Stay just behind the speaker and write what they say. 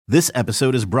This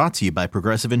episode is brought to you by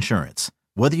Progressive Insurance.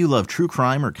 Whether you love true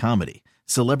crime or comedy,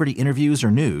 celebrity interviews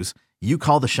or news, you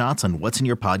call the shots on what's in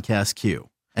your podcast queue.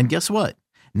 And guess what?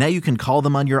 Now you can call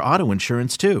them on your auto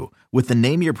insurance too with the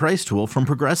Name Your Price tool from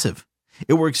Progressive.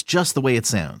 It works just the way it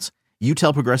sounds. You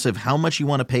tell Progressive how much you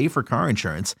want to pay for car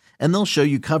insurance, and they'll show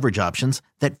you coverage options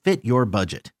that fit your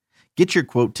budget. Get your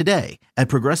quote today at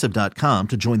Progressive.com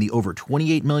to join the over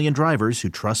 28 million drivers who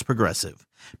trust Progressive.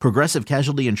 Progressive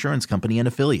Casualty Insurance Company and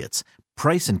Affiliates.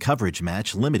 Price and coverage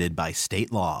match limited by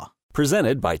state law.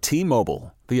 Presented by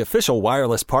T-Mobile, the official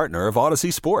wireless partner of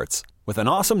Odyssey Sports. With an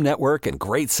awesome network and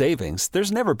great savings,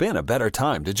 there's never been a better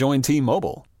time to join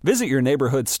T-Mobile. Visit your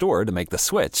neighborhood store to make the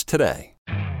switch today.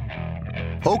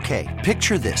 Okay,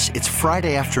 picture this. It's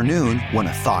Friday afternoon when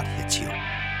a thought hits you.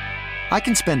 I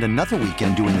can spend another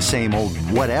weekend doing the same old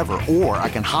whatever, or I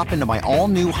can hop into my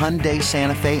all-new Hyundai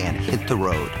Santa Fe and hit the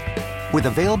road. With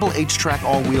available H-Track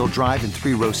all-wheel drive and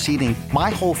 3-row seating, my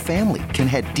whole family can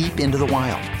head deep into the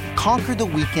wild. Conquer the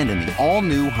weekend in the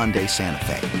all-new Hyundai Santa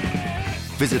Fe.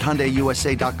 Visit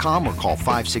HyundaiUSA.com or call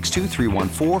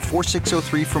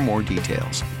 562-314-4603 for more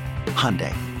details.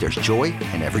 Hyundai, there's joy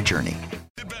in every journey.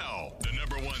 The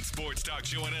number one sports talk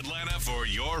show in Atlanta for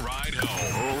your ride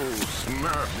home. Oh,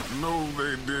 snap. No,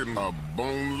 they didn't. A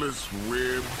boneless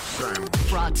rib sandwich.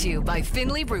 Brought to you by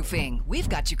Finley Roofing. We've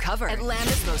got you covered.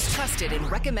 Atlanta's most trusted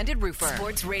and recommended roofer.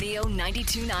 Sports Radio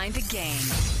 92.9 The Game.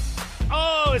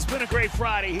 Oh, it's been a great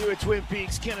Friday here at Twin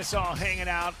Peaks. Kennesaw hanging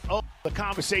out. Oh, the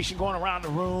conversation going around the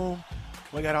room.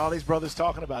 We got all these brothers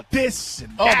talking about this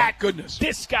and that. Oh, my goodness.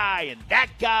 This guy and that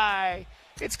guy.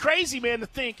 It's crazy, man, to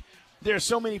think there are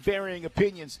so many varying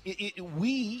opinions.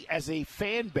 We, as a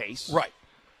fan base, right,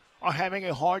 are having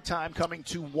a hard time coming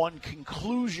to one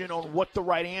conclusion on what the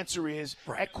right answer is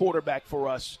at quarterback for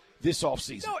us this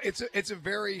offseason. No, it's a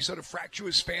very sort of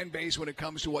fractious fan base when it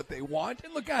comes to what they want.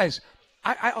 And look, guys,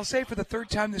 I'll say for the third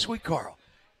time this week, Carl,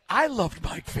 I loved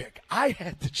Mike Vick. I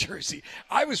had the jersey.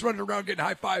 I was running around getting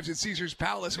high fives at Caesar's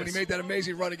Palace when he made that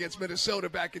amazing run against Minnesota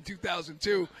back in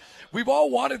 2002. We've all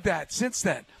wanted that since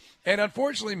then. And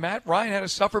unfortunately, Matt Ryan had to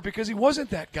suffer because he wasn't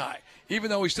that guy,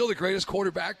 even though he's still the greatest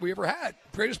quarterback we ever had,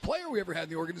 greatest player we ever had in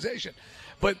the organization.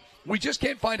 But we just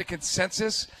can't find a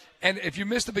consensus. And if you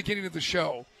missed the beginning of the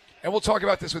show, and we'll talk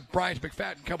about this with Bryant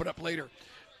McFadden coming up later,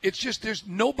 it's just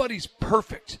nobody's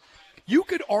perfect. You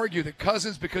could argue that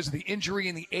Cousins, because of the injury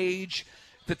and the age,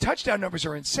 the touchdown numbers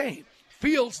are insane.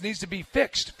 Fields needs to be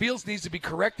fixed. Fields needs to be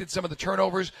corrected. Some of the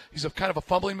turnovers. He's kind of a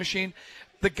fumbling machine.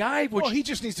 The guy, he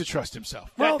just needs to trust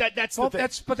himself. That's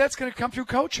going to come through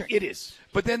coaching. It is.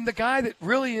 But then the guy that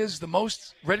really is the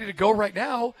most ready to go right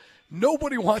now,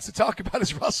 nobody wants to talk about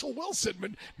is Russell Wilson.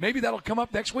 But maybe that'll come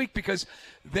up next week because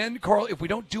then, Carl, if we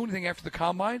don't do anything after the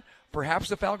combine, perhaps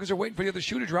the Falcons are waiting for the other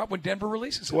shoe to drop when Denver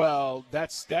releases it. Well,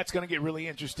 that's going to get really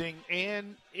interesting.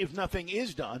 And if nothing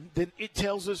is done, then it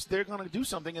tells us they're going to do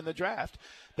something in the draft.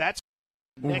 That's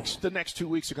the next 2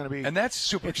 weeks are going to be, and that's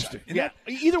super interesting. Exciting. Yeah,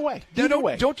 either way.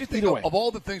 Don't you think of all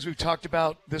the things we've talked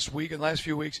about this week and the last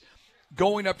few weeks,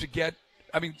 going up to get,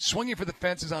 swinging for the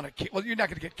fences on you're not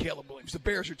going to get Caleb Williams. The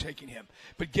Bears are taking him.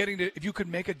 But if you could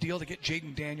make a deal to get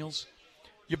Jaden Daniels,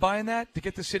 you buying that to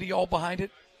get the city all behind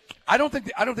it? I don't think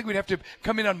we'd have to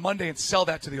come in on Monday and sell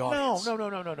that to the audience.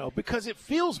 No, because it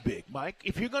feels big, Mike.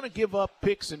 If you're going to give up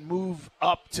picks and move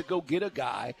up to go get a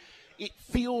guy, it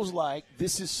feels like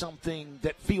this is something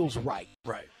that feels right.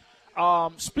 Right.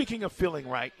 Speaking of feeling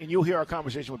right, and you'll hear our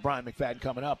conversation with Bryant McFadden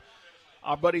coming up,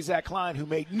 our buddy Zach Klein, who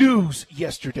made news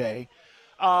yesterday.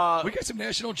 We got some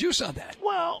national juice on that.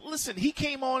 Well, listen, he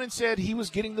came on and said he was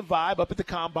getting the vibe up at the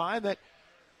combine that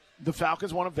the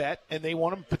Falcons want a vet, and they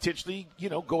want to potentially,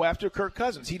 go after Kirk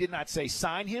Cousins. He did not say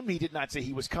sign him. He did not say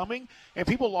he was coming. And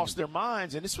people lost their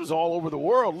minds, and this was all over the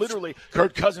world. Literally,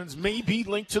 Kirk Cousins may be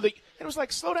linked to the – it was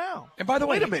like, slow down. And by the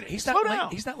way, wait a minute. He's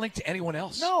not linked to anyone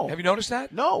else. No. Have you noticed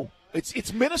that? No.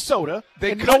 It's Minnesota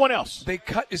and no one else. They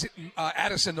cut – is it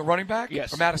Addison, the running back? Yes.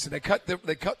 From Addison. They cut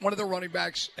one of their running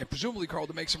backs, and presumably, Carl,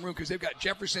 to make some room because they've got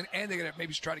Jefferson, and they're going to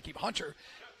maybe try to keep Hunter.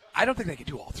 I don't think they can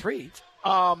do all three.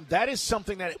 That is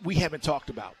something that we haven't talked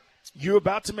about. You're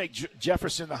about to make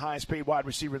Jefferson the highest paid wide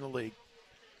receiver in the league.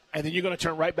 And then you're going to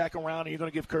turn right back around and you're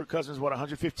going to give Kirk Cousins,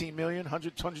 $115 million,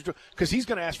 $100, because he's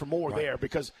going to ask for more there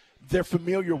because they're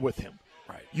familiar with him.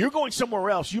 Right. You're going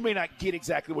somewhere else. You may not get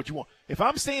exactly what you want. If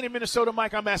I'm staying in Minnesota,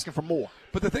 Mike, I'm asking for more.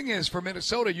 But the thing is, for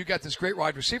Minnesota, you got this great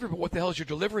wide receiver, but what the hell is your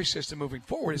delivery system moving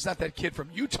forward? It's not that kid from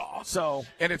Utah.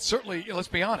 And it's certainly, let's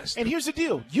be honest. And here's the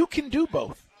deal. You can do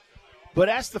both. But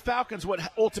ask the Falcons what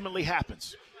ultimately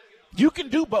happens. You can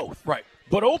do both. Right.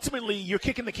 But ultimately, you're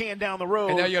kicking the can down the road.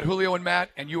 And now you got Julio and Matt,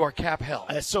 and you are cap hell.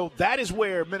 So that is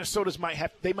where Minnesota's might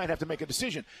have to make a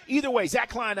decision. Either way, Zach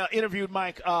Klein interviewed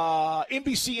Mike,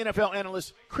 NBC NFL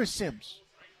analyst Chris Sims.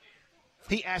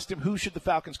 He asked him, who should the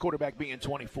Falcons quarterback be in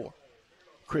 24?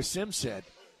 Chris Sims said,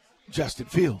 Justin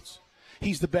Fields.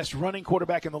 He's the best running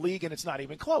quarterback in the league, and it's not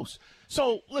even close.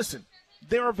 So, listen,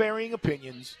 there are varying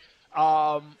opinions.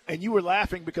 And you were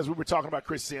laughing because we were talking about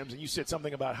Chris Sims, and you said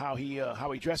something about how he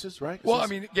dresses, right? Well, I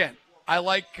mean, again, I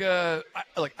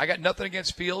got nothing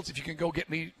against Fields if you can go get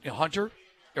me Hunter,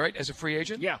 right, as a free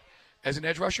agent. Yeah. As an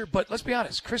edge rusher. But let's be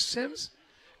honest, Chris Sims,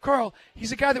 Carl,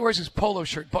 he's a guy that wears his polo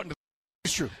shirt buttoned to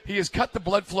the It's true. He has cut the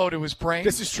blood flow to his brain.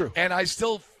 This is true. And I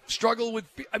still struggle with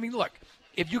 – I mean, look,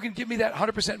 if you can give me that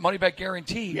 100% money-back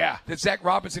guarantee that Zach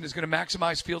Robinson is going to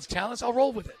maximize Fields' talents, I'll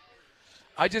roll with it.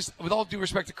 I just, with all due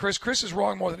respect to Chris is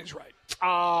wrong more than he's right.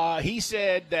 He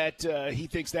said that he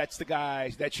thinks that's the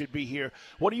guy that should be here.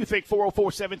 What do you think?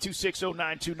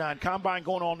 404-726-0929. Combine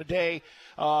going on today.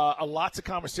 Lots of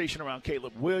conversation around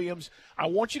Caleb Williams. I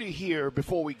want you to hear,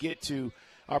 before we get to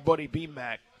our buddy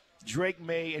B-Mac, Drake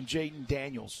May and Jaden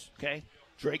Daniels, okay?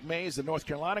 Drake May is the North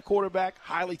Carolina quarterback,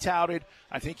 highly touted.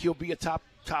 I think he'll be a top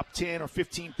 10 or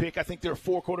 15 pick. I think there are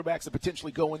 4 quarterbacks that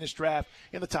potentially go in this draft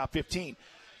in the top 15.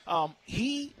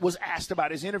 He was asked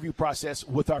about his interview process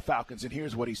with our Falcons, and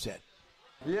here's what he said.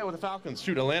 Yeah, with the Falcons,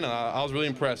 Atlanta, I was really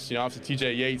impressed. Obviously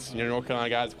TJ Yates, North Carolina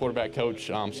guy, the quarterback coach.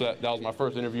 So that was my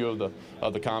first interview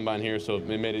of the combine here, so it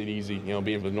made it easy,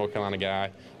 being with a North Carolina guy.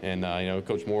 And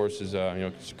Coach Morris is,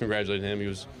 congratulating him. He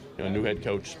was a new head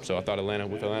coach, so I thought Atlanta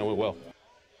went well.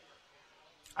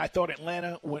 I thought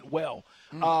Atlanta went well.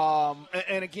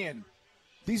 And again,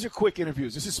 these are quick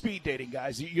interviews. This is speed dating,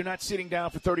 guys. You're not sitting down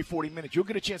for 30, 40 minutes. You'll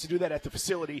get a chance to do that at the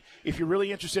facility. If you're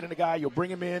really interested in a guy, you'll bring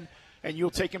him in, and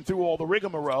you'll take him through all the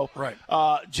rigmarole. Right.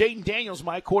 Jaden Daniels,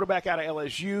 Mike, quarterback out of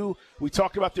LSU. We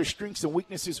talked about their strengths and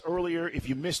weaknesses earlier. If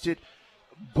you missed it,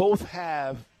 both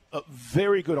have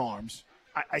very good arms.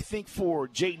 I think for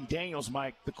Jaden Daniels,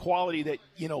 Mike, the quality that,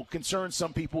 concerns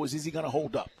some people is he going to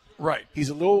hold up? Right. He's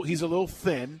a little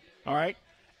thin, all right?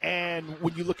 And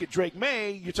when you look at Drake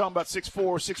May, you're talking about 6'4",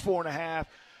 6'4.5",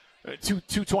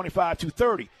 225,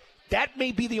 230. That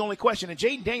may be the only question. And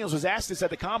Jaden Daniels was asked this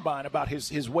at the Combine about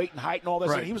his weight and height and all that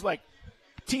stuff. And he was like,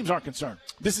 teams aren't concerned.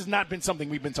 This has not been something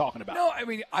we've been talking about. No, I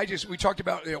mean, we talked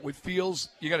about with Fields,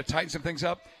 you got to tighten some things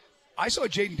up. I saw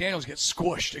Jaden Daniels get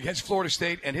squished against Florida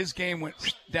State, and his game went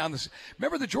down the –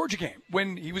 remember the Georgia game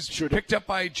when he was picked up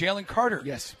by Jalen Carter?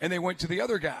 Yes. And they went to the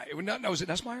other guy. Was it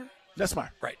Nussmeier? Nussmeier.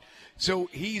 Right. So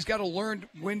he's got to learn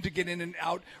when to get in and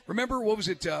out. Remember, what was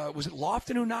it? Was it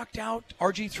Lofton who knocked out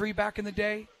RG3 back in the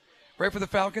day, right, for the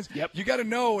Falcons? Yep. You got to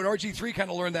know, and RG3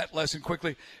 kind of learned that lesson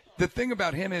quickly. The thing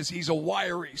about him is he's a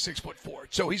wiry 6'4",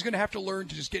 so he's going to have to learn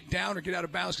to just get down or get out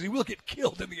of bounds because he will get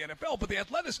killed in the NFL. But the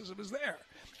athleticism is there,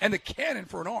 and the cannon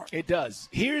for an arm. It does.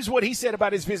 Here's what he said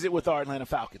about his visit with our Atlanta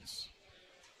Falcons.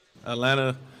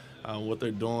 Atlanta, what they're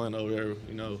doing over there,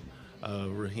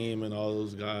 Raheem and all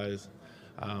those guys.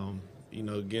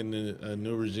 Getting a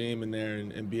new regime in there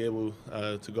and be able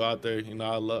to go out there.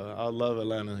 I love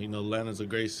Atlanta. Atlanta's a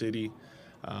great city.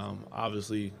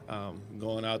 Obviously,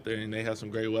 going out there, and they have some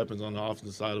great weapons on the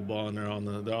offensive side of the ball, and they're on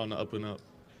the up and up.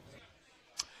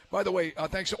 By the way,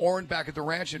 thanks to Orrin back at the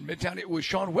ranch in Midtown, it was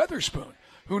Sean Weatherspoon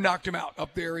who knocked him out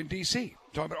up there in D.C.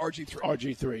 Talking about RG3.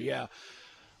 RG3,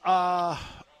 yeah.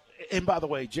 And by the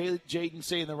way, Jaden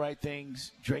saying the right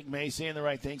things, Drake May saying the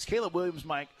right things. Caleb Williams,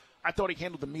 Mike, I thought he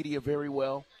handled the media very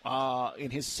well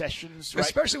in his sessions. Right?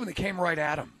 Especially when they came right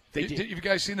at him. They did. Have you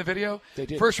guys seen the video? They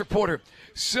did. First reporter,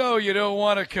 so you don't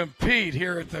want to compete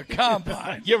here at the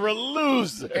Combine. You're a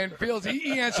loser. And Fields,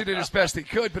 he answered it as best he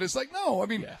could, but it's like, no. I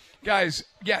mean, guys,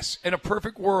 yes, in a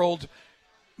perfect world,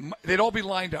 they'd all be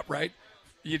lined up, right?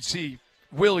 You'd see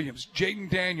Williams, Jaden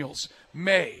Daniels,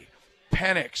 May,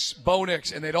 Penix, Bo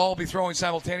Nix, and they'd all be throwing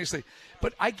simultaneously.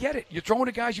 But I get it. You're throwing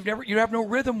to guys you have no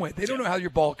rhythm with. They don't know how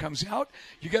your ball comes out.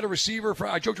 You got a receiver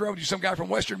I joked around with you, some guy from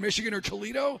Western Michigan or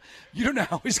Toledo. You don't know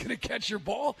how he's going to catch your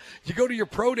ball. You go to your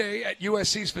pro day at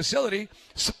USC's facility,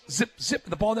 zip, zip,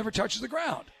 and the ball never touches the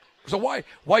ground. So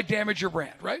why damage your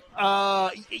brand, right?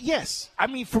 Yes. I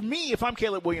mean, for me, if I'm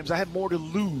Caleb Williams, I have more to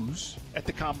lose at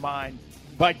the Combine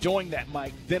by doing that,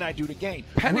 Mike, than I do to gain.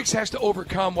 Penix has to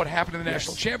overcome what happened in the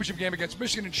national championship game against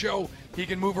Michigan and show he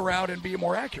can move around and be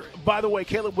more accurate. By the way,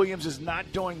 Caleb Williams is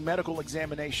not doing medical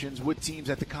examinations with teams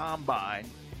at the Combine,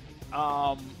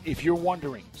 if you're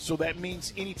wondering. So that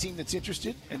means any team that's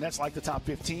interested, and that's like the top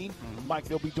 15, Mike,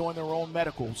 they'll be doing their own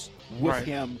medicals with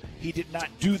him. He did not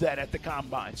do that at the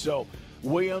Combine. So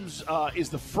Williams is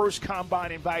the first Combine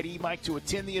invitee, Mike, to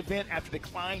attend the event after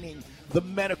declining the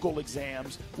medical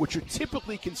exams, which are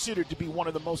typically considered to be one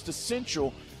of the most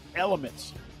essential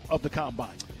elements of the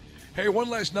combine. Hey, one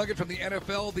last nugget from the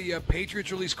NFL. The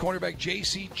Patriots released cornerback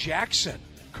J.C. Jackson,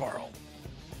 Carl.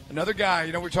 Another guy,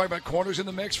 we're talking about corners in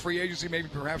the mix, free agency maybe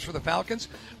perhaps for the Falcons.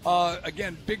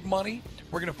 Again, big money.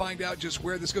 We're going to find out just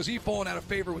where this goes. He's fallen out of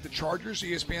favor with the Chargers.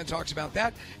 ESPN talks about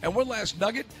that. And one last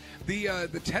nugget,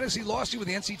 the Tennessee lawsuit with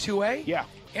the NC2A. Yeah.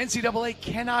 NCAA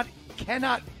cannot,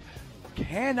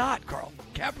 Carl,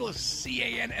 capital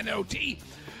C-A-N-N-O-T.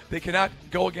 They cannot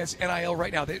go against NIL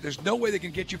right now. There's no way they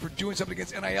can get you for doing something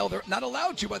against NIL. They're not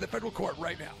allowed to by the federal court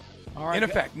right now. All right, in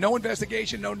effect, no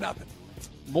investigation, no nothing.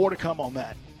 More to come on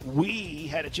that. We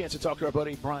had a chance to talk to our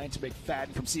buddy Bryant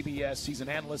McFadden from CBS. He's an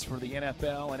analyst for the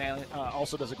NFL and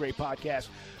also does a great podcast.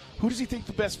 Who does he think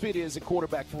the best fit is at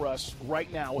quarterback for us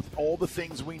right now with all the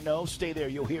things we know? Stay there.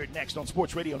 You'll hear it next on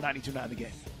Sports Radio 92.9 The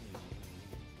Game.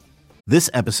 This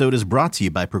episode is brought to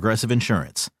you by Progressive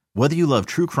Insurance. Whether you love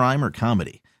true crime or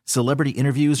comedy, celebrity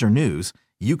interviews or news,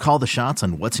 you call the shots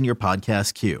on what's in your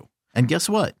podcast queue. And guess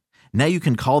what? Now you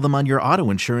can call them on your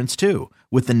auto insurance too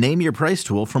with the Name Your Price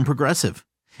tool from Progressive.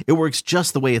 It works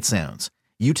just the way it sounds.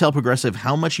 You tell Progressive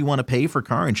how much you want to pay for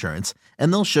car insurance,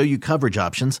 and they'll show you coverage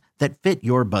options that fit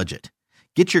your budget.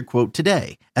 Get your quote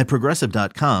today at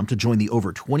Progressive.com to join the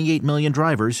over 28 million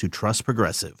drivers who trust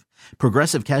Progressive.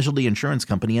 Progressive Casualty Insurance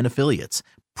Company and Affiliates.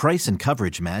 Price and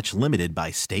coverage match limited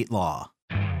by state law.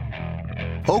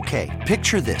 Okay,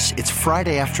 picture this. It's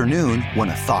Friday afternoon when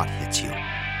a thought hits you.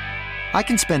 I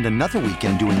can spend another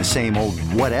weekend doing the same old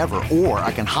whatever, or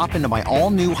I can hop into my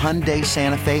all-new Hyundai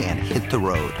Santa Fe and hit the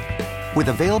road. With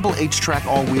available H-Track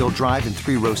all-wheel drive and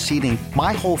 3-row seating,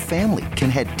 my whole family can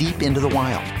head deep into the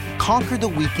wild. Conquer the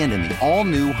weekend in the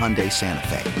all-new Hyundai Santa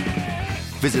Fe.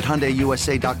 Visit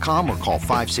HyundaiUSA.com or call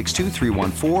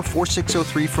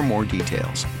 562-314-4603 for more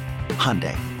details.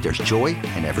 Hyundai, there's joy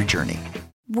in every journey.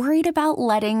 Worried about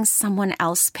letting someone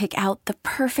else pick out the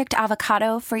perfect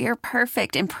avocado for your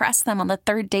perfect impress them on the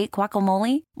third date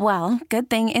guacamole? Well, good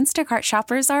thing Instacart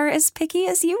shoppers are as picky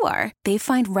as you are. They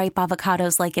find ripe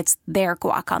avocados like it's their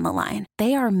guac on the line.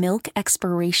 They are milk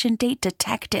expiration date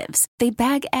detectives. They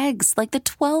bag eggs like the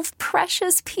 12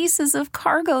 precious pieces of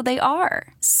cargo they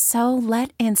are. So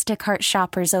let Instacart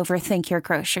shoppers overthink your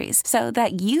groceries so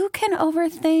that you can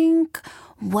overthink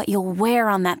what you'll wear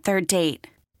on that third date.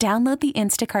 Download the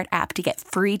Instacart app to get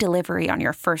free delivery on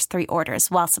your first 3 orders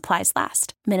while supplies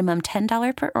last. Minimum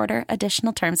 $10 per order.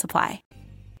 Additional terms apply.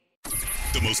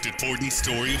 The most important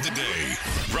story of the day.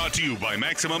 Brought to you by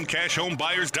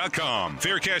MaximumCashHomeBuyers.com.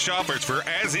 Fair cash offers for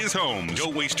as-is homes.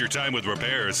 Don't waste your time with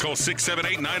repairs. Call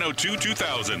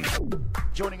 678-902-2000.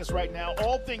 Joining us right now,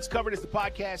 All Things Covered is the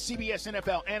podcast, CBS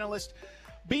NFL analyst.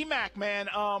 B-Mac, man,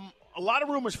 a lot of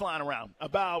rumors flying around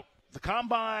about the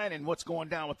combine and what's going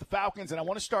down with the Falcons, and I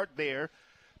want to start there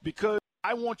because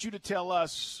I want you to tell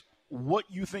us what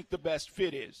you think the best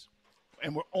fit is.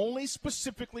 And we're only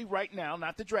specifically right now,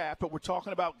 not the draft, but we're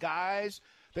talking about guys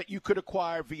that you could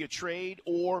acquire via trade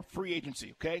or free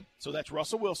agency, okay? So that's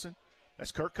Russell Wilson,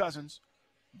 that's Kirk Cousins,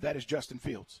 that is Justin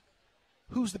Fields.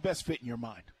 Who's the best fit in your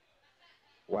mind?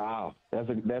 Wow,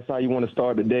 that's how you want to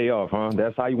start the day off, huh?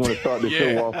 That's how you want to start the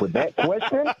show off with that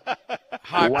question?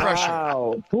 High pressure.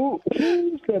 Wow,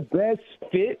 who's the best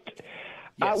fit? Yes.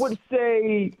 I would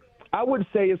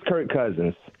say it's Kirk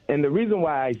Cousins, and the reason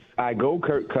why I go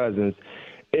Kirk Cousins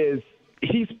is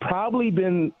he's I believe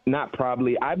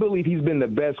he's been the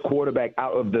best quarterback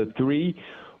out of the 3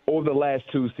 over the last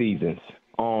 2 seasons.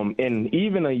 And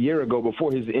even a year ago,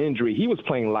 before his injury, he was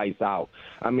playing lights out.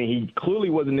 I mean, he clearly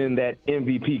wasn't in that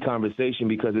MVP conversation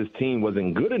because his team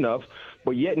wasn't good enough,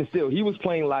 but yet and still, he was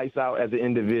playing lights out as an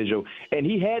individual. And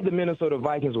he had the Minnesota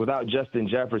Vikings without Justin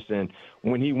Jefferson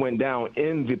when he went down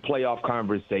in the playoff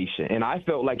conversation. And I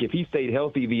felt like if he stayed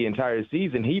healthy the entire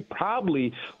season, he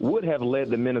probably would have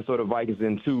led the Minnesota Vikings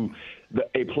into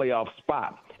a playoff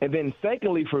spot. And then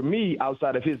secondly, for me,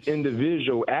 outside of his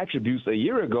individual attributes a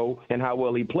year ago and how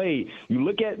well he played, you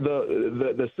look at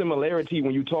the similarity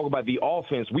when you talk about the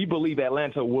offense. We believe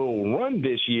Atlanta will run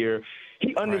this year.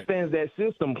 He understands that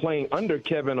system playing under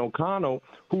Kevin O'Connell,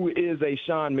 who is a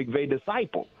Sean McVay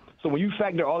disciple. So when you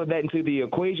factor all of that into the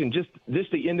equation, just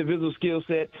the individual skill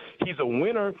set, he's a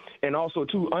winner, and also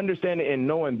to understanding and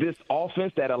knowing this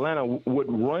offense that Atlanta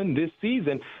would run this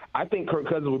season, I think Kirk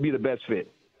Cousins would be the best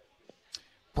fit.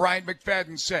 Bryant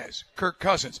McFadden says Kirk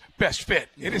Cousins, best fit.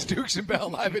 It is Dukes and Bell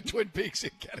live at Twin Peaks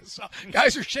in Kennesaw.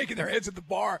 Guys are shaking their heads at the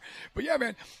bar. But, yeah,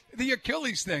 man, the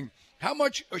Achilles thing, How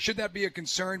much should that be a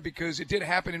concern? Because it did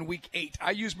happen in Week 8.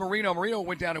 I used Marino. Marino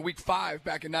went down in Week 5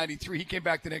 back in '93. He came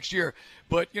back the next year.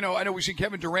 But I know we've seen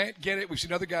Kevin Durant get it. We've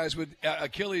seen other guys with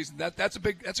Achilles. That's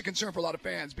a concern for a lot of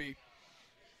fans. B.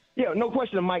 Yeah, no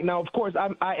question, Mike. Now, of course,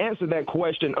 I answered that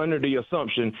question under the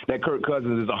assumption that Kirk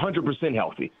Cousins is 100%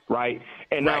 healthy, right?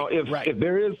 And now if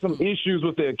there is some issues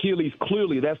with the Achilles,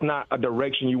 clearly that's not a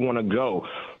direction you want to go.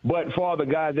 But for all the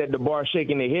guys at the bar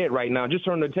shaking their head right now, just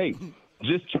turn the tape.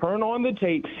 Just turn on the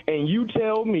tape and you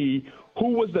tell me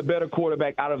who was the better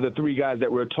quarterback out of the three guys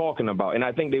that we're talking about. And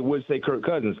I think they would say Kirk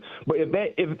Cousins. But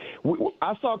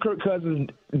I saw Kirk Cousins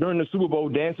during the Super Bowl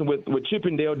dancing with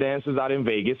Chippendale dancers out in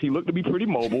Vegas. He looked to be pretty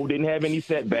mobile, didn't have any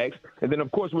setbacks. And then,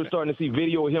 of course, we're starting to see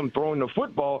video of him throwing the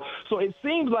football. So it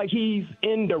seems like he's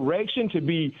in direction to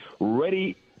be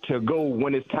ready to go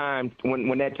when it's time,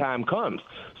 when that time comes.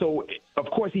 So, of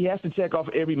course, he has to check off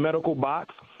every medical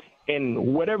box.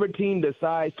 And whatever team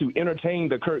decides to entertain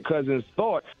the Kirk Cousins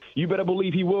thought, you better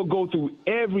believe he will go through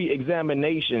every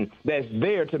examination that's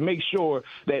there to make sure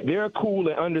that they're cool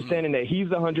and understanding that he's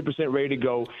 100% ready to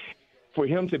go for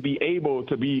him to be able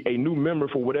to be a new member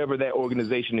for whatever that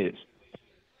organization is.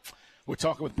 We're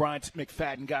talking with Bryant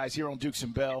McFadden, guys, here on Dukes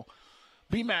and Bell.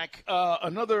 B-Mac,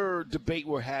 another debate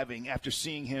we're having after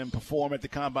seeing him perform at the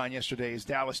Combine yesterday is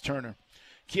Dallas Turner.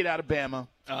 Kid out of Bama.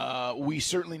 We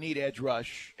certainly need edge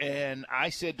rush. And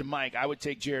I said to Mike, I would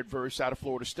take Jared Verse out of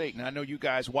Florida State. And I know you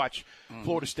guys watch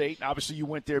Florida State. Obviously, you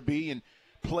went there, B, and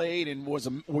played, and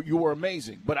you were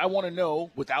amazing. But I want to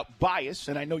know, without bias,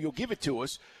 and I know you'll give it to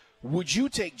us, would you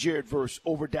take Jared Verse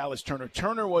over Dallas Turner?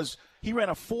 He ran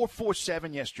a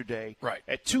 4.47 yesterday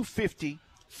at 250,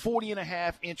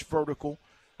 40.5-inch vertical.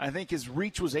 I think his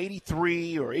reach was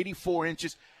 83 or 84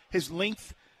 inches. His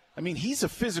length, he's a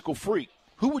physical freak.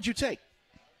 Who would you take?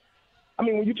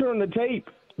 When you turn the tape,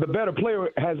 the better player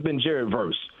has been Jared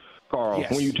Verse, Carl.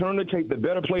 Yes. When you turn the tape, the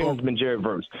better player has been Jared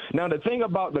Verse. Now, the thing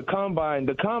about the Combine,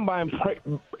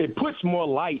 it puts more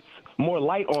light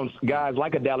on guys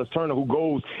like a Dallas Turner who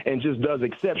goes and just does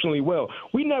exceptionally well.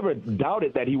 We never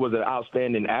doubted that he was an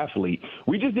outstanding athlete.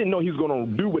 We just didn't know he was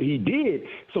going to do what he did.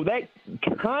 So that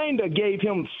kind of gave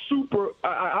him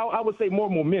I would say more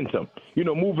momentum,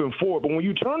 moving forward. But when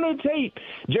you turn the tape,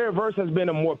 Jared Verse has been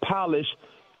a more polished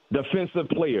defensive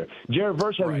player. Jared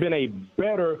Verse has been a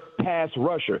better pass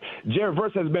rusher. Jared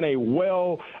Verse has been a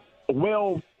well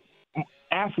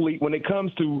athlete when it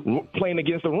comes to playing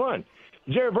against the run.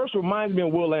 Jared Verse reminds me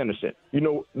of Will Anderson,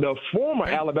 the former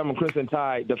Alabama Crimson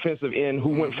Tide defensive end who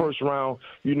went first round,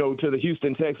 to the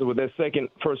Houston Texans with their second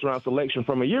first-round selection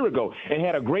from a year ago and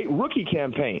had a great rookie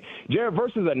campaign. Jared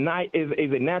Verse is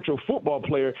a natural football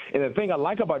player, and the thing I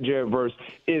like about Jared Verse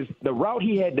is the route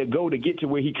he had to go to get to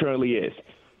where he currently is.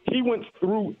 He went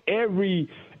through every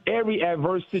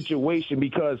adverse situation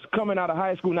because coming out of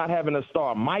high school, not having a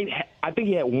star, I think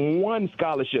he had one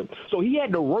scholarship. So he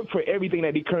had to work for everything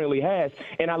that he currently has.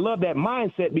 And I love that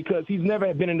mindset because he's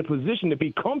never been in a position to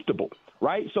be comfortable,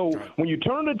 right? So when you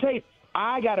turn the tape,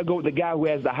 I got to go with the guy who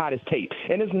has the hottest tape.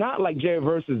 And it's not like Jared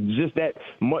Verse is just that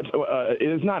much.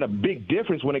 It's not a big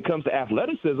difference when it comes to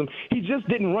athleticism. He just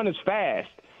didn't run as fast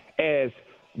as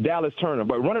Dallas Turner,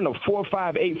 but running a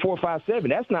 4.58, 4.57,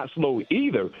 that's not slow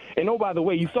either. And oh, by the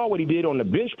way, you saw what he did on the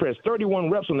bench press,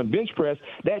 31 reps on the bench press.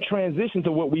 That transition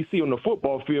to what we see on the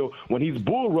football field when he's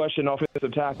bull rushing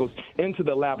offensive tackles into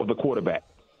the lap of the quarterback.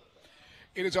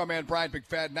 It is our man, Bryant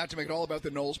McFadden, not to make it all about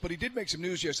the Knowles, but he did make some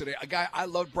news yesterday. A guy I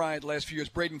loved Bryant the last few years,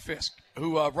 Braden Fisk,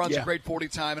 who runs a great 40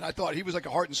 time, and I thought he was like a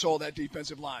heart and soul of that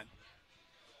defensive line.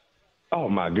 Oh,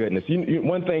 my goodness.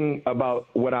 One thing about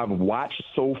what I've watched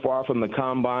so far from the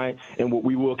Combine and what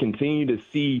we will continue to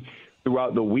see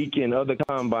throughout the weekend of the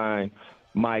Combine,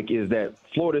 Mike, is that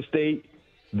Florida State,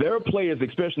 their players,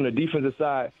 especially on the defensive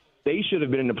side, they should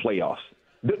have been in the playoffs.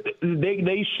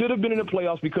 They should have been in the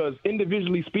playoffs because,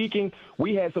 individually speaking,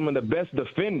 we had some of the best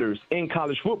defenders in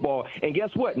college football. And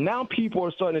guess what? Now people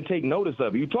are starting to take notice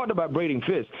of it. You talked about Braden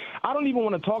Fisk. I don't even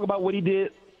want to talk about what he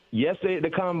did yesterday at the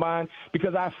Combine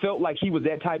because I felt like he was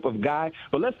that type of guy.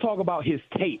 But let's talk about his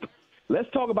tape. Let's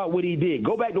talk about what he did.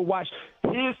 Go back to watch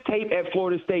his tape at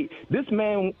Florida State. This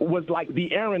man was like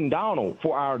the Aaron Donald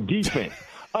for our defense,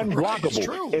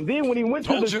 unblockable. And then when he went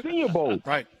to the Senior Bowl,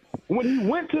 when he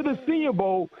went to the Senior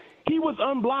Bowl, he was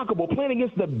unblockable, playing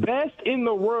against the best in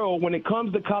the world when it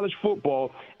comes to college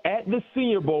football at the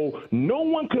Senior Bowl. No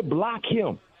one could block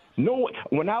him. No,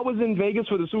 when I was in Vegas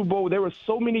for the Super Bowl, there were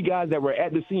so many guys that were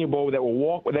at the Senior Bowl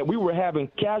that we were having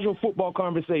casual football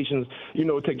conversations,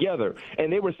 together,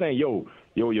 and they were saying, "Yo,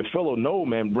 your fellow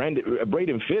man,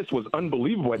 Braden Fitz was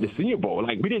unbelievable at the Senior Bowl.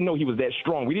 Like, we didn't know he was that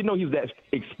strong. We didn't know he was that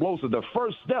explosive. The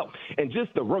first step and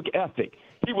just the work ethic.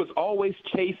 He was always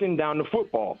chasing down the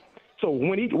football." So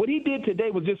what he did today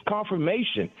was just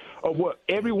confirmation of what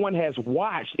everyone has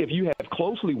watched. If you have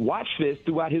closely watched this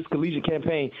throughout his collegiate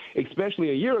campaign,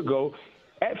 especially a year ago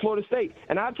at Florida State.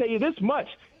 And I'll tell you this much,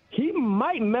 he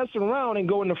might mess around and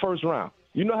go in the first round.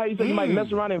 You know how you say he might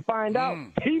mess around and find out?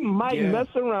 He might mess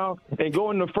around and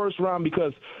go in the first round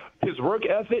because his work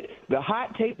ethic, the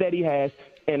hot tape that he has,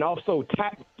 and also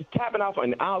tapping off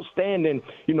an outstanding,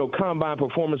 combine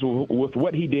performance with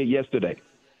what he did yesterday.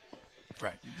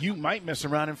 Right. You might mess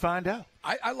around and find out.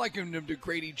 I liken him to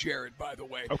Grady Jarrett, by the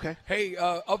way. Okay. Hey,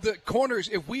 of the corners,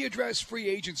 if we address free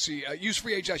agency, use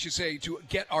free agency, I should say, to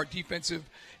get our defensive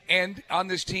end on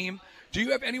this team, do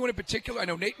you have anyone in particular? I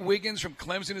know Nate Wiggins from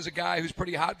Clemson is a guy who's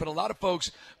pretty hot, but a lot of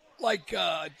folks like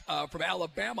from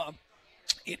Alabama,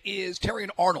 it is Terrion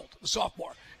Arnold, the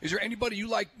sophomore. Is there anybody you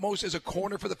like most as a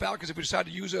corner for the Falcons if we decide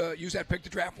to use that pick to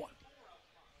draft one?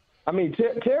 I mean,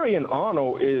 Terrion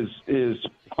Arnold is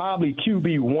probably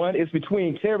QB1. It's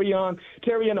between Terrion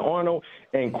Arnold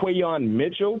and Quayon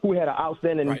Mitchell, who had an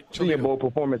outstanding Senior Bowl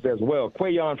performance as well.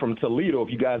 Quayon from Toledo,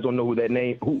 if you guys don't know who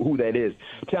that is.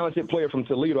 Talented player from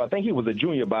Toledo. I think he was a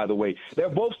junior, by the way. They're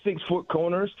both 6-foot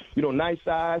corners, nice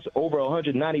size, over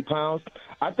 190 pounds.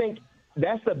 I think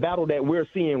that's the battle that we're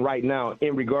seeing right now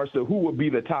in regards to who will be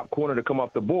the top corner to come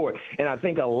off the board. And I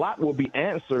think a lot will be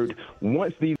answered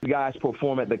once these guys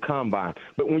perform at the combine.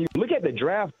 But when you look at the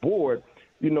draft board,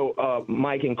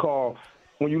 Mike and Carl,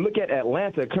 when you look at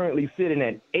Atlanta currently sitting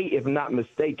at 8, if not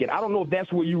mistaken, I don't know if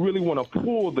that's where you really want to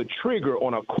pull the trigger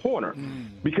on a corner.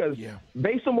 Because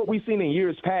based on what we've seen in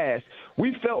years past,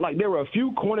 we felt like there were a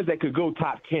few corners that could go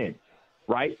top 10,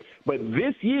 right? But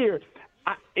this year,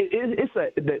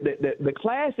 the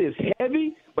class is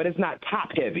heavy, but it's not top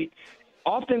heavy.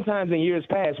 Oftentimes in years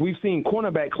past, we've seen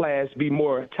cornerback class be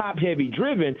more top-heavy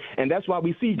driven, and that's why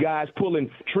we see guys pulling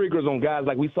triggers on guys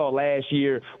like we saw last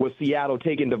year with Seattle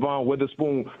taking Devon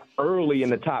Witherspoon early in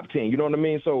the top 10. You know what I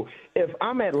mean? So if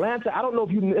I'm Atlanta, I don't know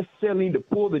if you necessarily need to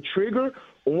pull the trigger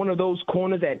on one of those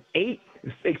corners at 8,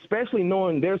 especially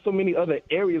knowing there's so many other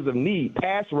areas of need,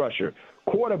 pass rusher,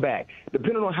 quarterback,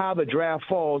 depending on how the draft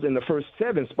falls in the first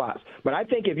 7 spots. But I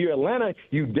think if you're Atlanta,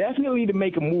 you definitely need to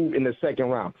make a move in the second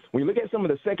round. When you look at some of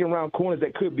the second-round corners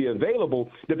that could be available,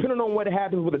 depending on what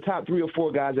happens with the top 3 or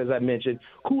 4 guys, as I mentioned,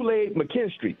 Kool-Aid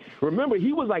McKinstry. Remember,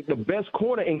 he was like the best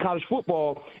corner in college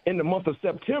football in the month of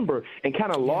September and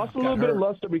kind of lost a little bit of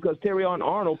luster because Terrion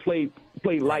Arnold played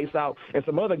lights out and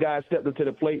some other guys stepped up to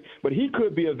the plate, but he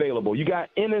could be available. You got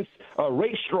Ennis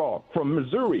Rakestraw from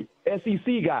Missouri,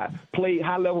 SEC guy, played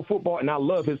high-level football, and I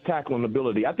love his tackling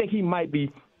ability. I think he might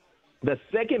be the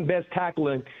second-best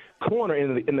tackling corner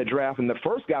in the draft, and the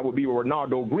first guy would be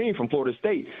Ronaldo Green from Florida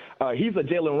State. He's a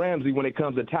Jalen Ramsey when it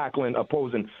comes to tackling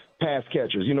opposing pass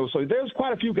catchers. So there's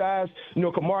quite a few guys.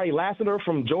 Kamari Lassiter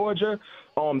from Georgia.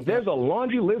 There's a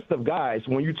laundry list of guys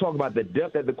when you talk about the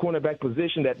depth at the cornerback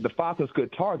position that the Falcons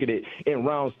could target it in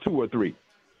rounds 2 or 3.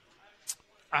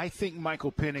 I think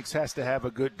Michael Penix has to have a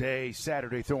good day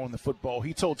Saturday throwing the football.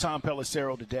 He told Tom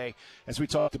Pelissero today, as we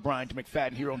talked to Bryant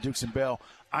McFadden here on Dukes and Bell,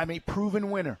 I'm a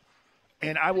proven winner,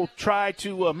 and I will try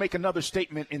to make another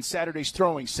statement in Saturday's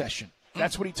throwing session.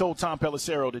 That's what he told Tom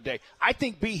Pelissero today. I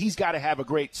think, he's got to have a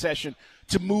great session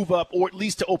to move up or at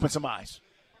least to open some eyes.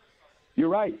 You're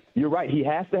right. He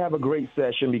has to have a great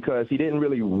session because he didn't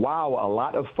really wow a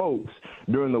lot of folks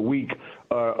during the week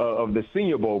of the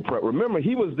Senior Bowl prep. Remember,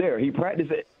 he was there. He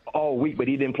practiced all week, but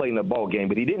he didn't play in the ball game.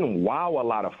 But he didn't wow a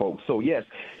lot of folks. So, yes,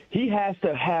 he has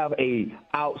to have a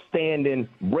outstanding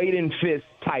Braden Fitz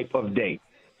type of day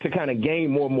to kind of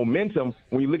gain more momentum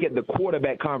when you look at the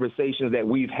quarterback conversations that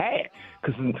we've had.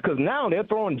 Because now they're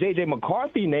throwing J.J.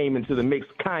 McCarthy's name into the mix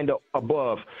kind of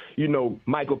above,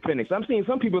 Michael Penix. I'm seeing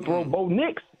some people throw Bo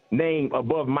Nix's name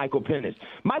above Michael Penix.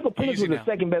 Michael Penix was the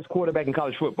second-best quarterback in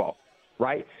college football,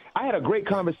 right? I had a great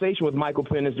conversation with Michael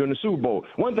Penix during the Super Bowl.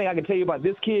 One thing I can tell you about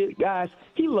this kid, guys,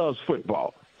 he loves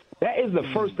football. That is the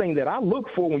first thing that I look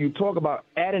for when you talk about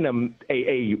adding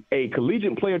a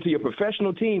collegiate player to your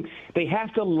professional team. They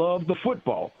have to love the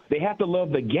football. They have to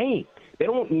love the game.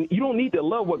 You don't need to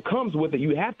love what comes with it.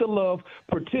 You have to love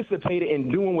participating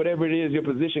in doing whatever it is your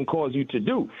position calls you to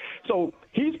do. So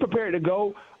he's prepared to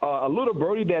go. A little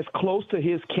birdie that's close to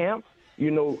his camp,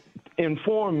 in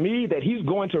informed me that he's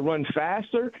going to run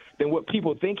faster than what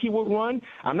people think he would run.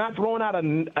 I'm not throwing out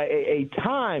a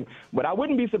time, but I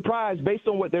wouldn't be surprised based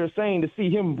on what they're saying to see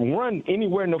him run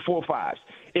anywhere in the 4.5s.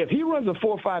 If he runs a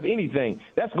 4.5 anything,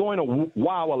 that's going to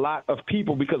wow a lot of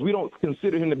people because we don't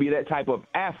consider him to be that type of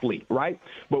athlete, right?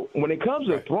 But when it comes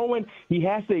to throwing, he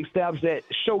has to establish that,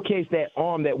 showcase that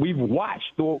arm that we've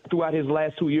watched throughout his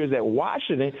last 2 years at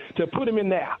Washington to put him in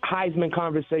that Heisman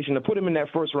conversation, to put him in that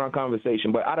first-round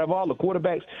conversation. But out of all the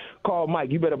quarterbacks, Carl,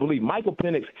 Mike, you better believe Michael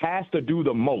Penix has to do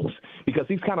the most because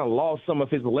he's kind of lost some of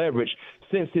his leverage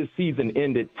since his season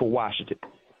ended for Washington.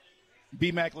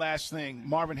 B-Mac, last thing.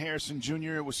 Marvin Harrison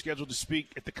Jr. was scheduled to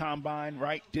speak at the Combine,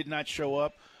 right? Did not show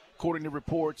up, according to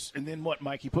reports. And then what,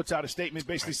 Mike? He puts out a statement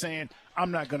basically saying,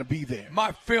 I'm not going to be there.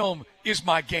 My film is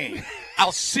my game.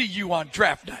 I'll see you on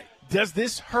draft night. Does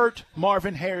this hurt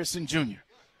Marvin Harrison Jr.?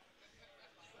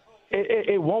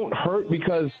 It won't hurt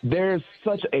because there's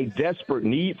such a desperate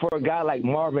need for a guy like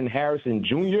Marvin Harrison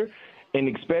Jr.,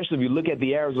 and especially if you look at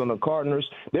the Arizona Cardinals,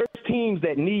 there's teams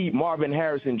that need Marvin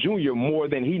Harrison Jr. more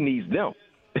than he needs them.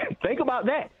 Think about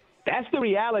that. That's the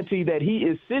reality that he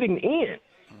is sitting in.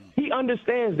 He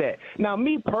understands that. Now,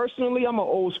 me personally, I'm an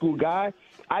old school guy.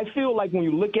 I feel like when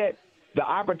you look at the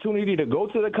opportunity to go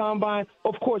to the Combine,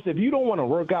 of course, if you don't want to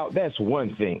work out, that's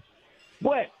one thing.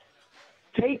 But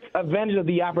take advantage of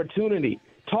the opportunity.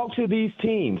 Talk to these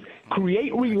teams.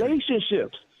 Create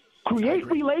relationships. Create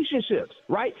relationships,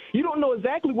 right? You don't know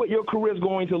exactly what your career is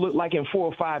going to look like in 4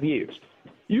 or 5 years.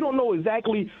 You don't know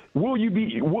exactly will you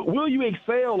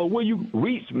excel or will you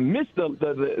miss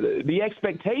the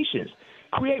expectations.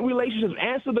 Create relationships.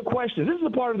 Answer the questions. This is a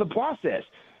part of the process.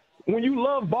 When you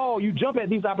love ball, you jump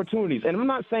at these opportunities. And I'm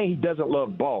not saying he doesn't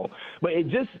love ball, but it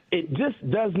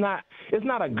just does not. It's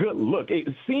not a good look. It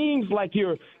seems like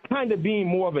you're kind of being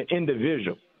more of an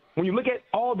individual. When you look at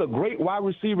all the great wide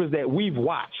receivers that we've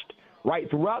watched, right,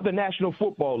 throughout the National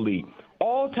Football League,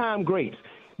 all-time greats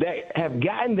that have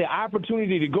gotten the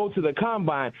opportunity to go to the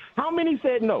Combine, how many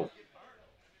said no?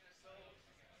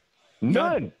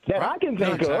 None that I can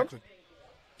think of.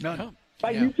 None.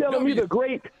 Like you telling me the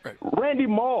great Randy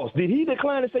Moss, did he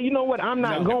decline and say, you know what, I'm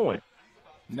not going?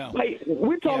 No. Like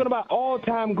we're talking about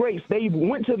all-time greats. They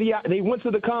went to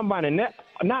the Combine, and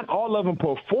not all of them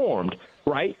performed,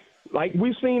 right? Like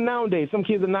we've seen nowadays, some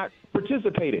kids are not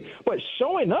participating. But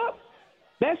showing up,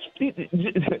 that's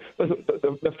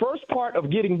the first part of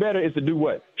getting better is to do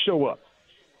what? Show up.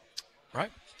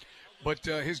 Right. But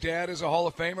his dad is a Hall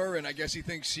of Famer, and I guess he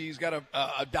thinks he's got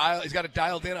it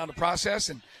dialed in on the process.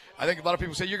 And I think a lot of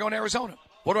people say, you're going to Arizona.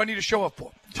 What do I need to show up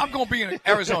for? I'm going to be in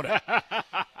Arizona.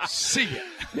 See ya.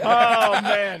 Oh,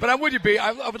 man. But I'm with you, B.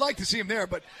 I would like to see him there,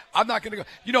 but I'm not going to go.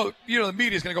 You know, the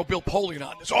media is going to go Bill Polian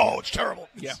on this. Oh, it's terrible.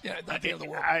 It's not the end of the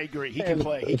world. I agree. He can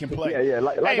play. Yeah.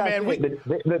 Like hey, man,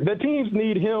 the teams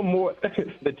need him more.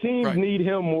 The teams need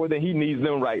him more than he needs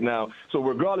them right now. So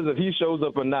regardless if he shows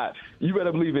up or not, you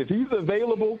better believe if he's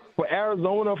available for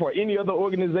Arizona, for any other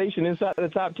organization inside the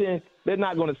top 10, they're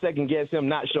not going to second-guess him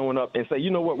not showing up and say,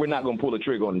 you know what, we're not going to pull the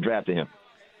trigger on drafting him.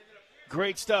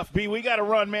 Great stuff, B. We got to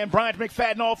run, man. Bryant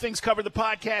McFadden, All Things Covered, the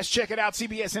podcast. Check it out,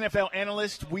 CBS NFL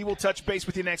analyst. We will touch base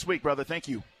with you next week, brother. Thank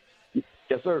you.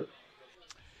 Yes, sir.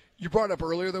 You brought up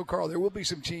earlier, though, Carl, there will be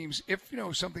some teams, if,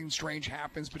 something strange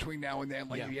happens between now and then,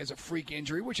 like he has a freak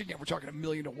injury, which, again, we're talking $1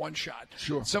 million to one shot.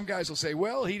 Sure. Some guys will say,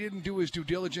 well, he didn't do his due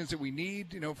diligence that we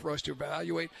need, for us to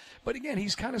evaluate. But, again,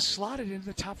 he's kind of slotted into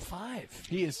the top 5.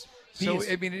 He is.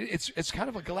 I mean, it's kind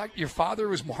of a galactic. Your father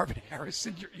was Marvin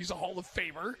Harrison. He's a Hall of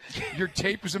Famer. Your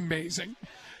tape is amazing.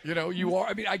 You are.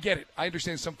 I mean, I get it. I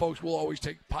understand some folks will always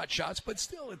take pot shots, but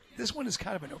still, this one is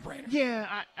kind of a no-brainer. Yeah,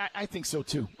 I think so,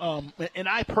 too. And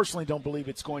I personally don't believe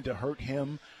it's going to hurt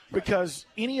him because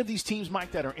any of these teams,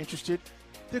 Mike, that are interested,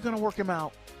 they're going to work him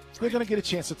out. They're going to get a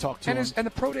chance to talk to him. And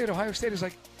the pro day at Ohio State is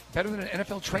like better than an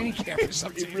NFL training camp for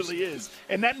some teams. It really is.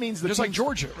 And that means just like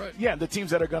Georgia, right? Yeah, the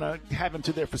teams that are going to have him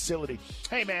to their facility.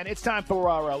 Hey, man, it's time for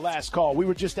our last call. We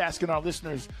were just asking our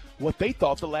listeners what they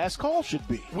thought the last call should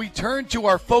be. We turned to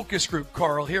our focus group,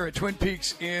 Carl, here at Twin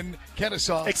Peaks in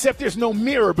Kennesaw. Except there's no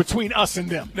mirror between us and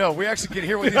them. No, we actually can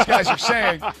hear what these guys are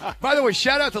saying. By the way,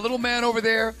 shout out to the little man over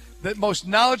there. The most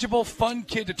knowledgeable, fun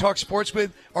kid to talk sports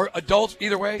with, or adults,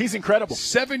 either way. He's incredible.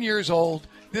 7 years old.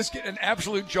 This kid, an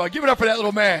absolute joy. Give it up for that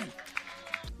little man.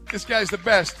 This guy's the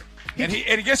best.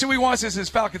 And guess who he wants as his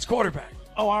Falcons quarterback?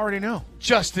 Oh, I already know.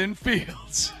 Justin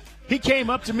Fields. He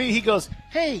came up to me. He goes,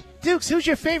 hey, Dukes, who's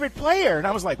your favorite player? And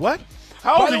I was like, what?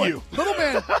 How old are you?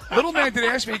 Little man did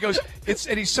ask me. He goes,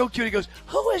 and he's so cute. He goes,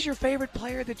 who is your favorite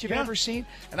player that you've ever seen?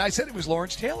 And I said it was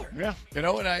Lawrence Taylor. Yeah. And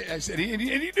I said, and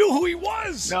he knew who he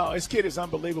was. No, his kid is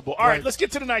unbelievable. All right, let's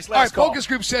get to the nice last call. call. Focus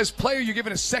group says, player you're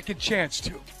given a second chance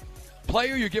to.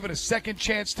 Player you're given a second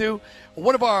chance to.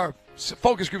 One of our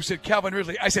focus group said Calvin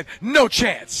Ridley. I said, no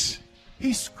chance.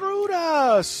 He screwed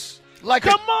us.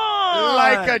 Come on.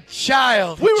 Like a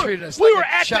child. We were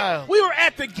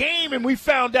at the game, and we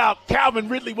found out Calvin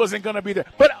Ridley wasn't going to be there.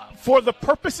 But for the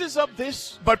purposes of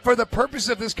this. But for the purpose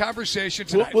of this conversation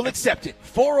tonight. We'll accept it.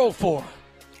 404.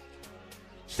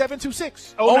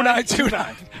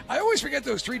 726-0929. I always forget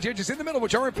those three digits in the middle,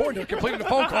 which are important to completing the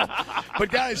phone call. But,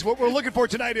 guys, what we're looking for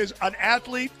tonight is an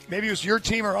athlete, maybe it was your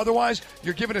team or otherwise,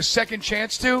 you're given a second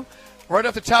chance to. Right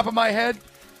off the top of my head,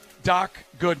 Doc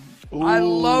Gooden. Ooh. I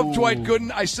love Dwight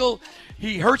Gooden.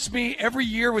 He hurts me every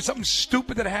year with something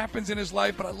stupid that happens in his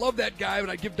life, but I love that guy, but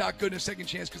I give Doc Gooden a second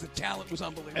chance because the talent was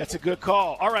unbelievable. That's a good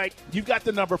call. All right, you've got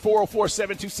the number,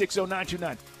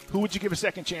 404-726-0929. Who would you give a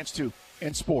second chance to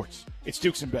in sports? It's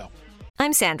Dukes and Bell.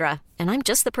 I'm Sandra, and I'm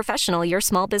just the professional your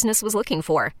small business was looking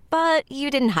for. But you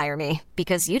didn't hire me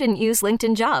because you didn't use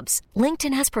LinkedIn Jobs.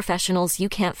 LinkedIn has professionals you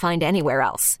can't find anywhere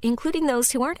else, including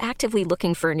those who aren't actively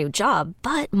looking for a new job,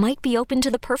 but might be open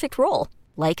to the perfect role,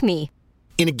 like me.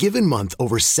 In a given month,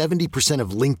 over 70%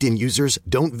 of LinkedIn users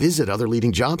don't visit other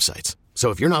leading job sites. So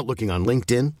if you're not looking on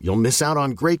LinkedIn, you'll miss out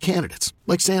on great candidates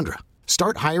like Sandra.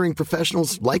 Start hiring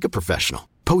professionals like a professional.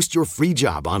 Post your free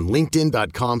job on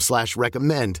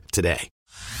linkedin.com/recommend today.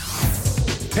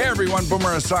 Hey everyone, Boomer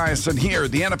Esiason here.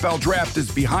 The NFL Draft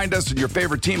is behind us and your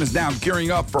favorite team is now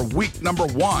gearing up for week number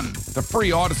 1. The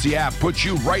free Odyssey app puts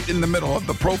you right in the middle of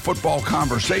the pro football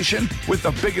conversation with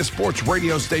the biggest sports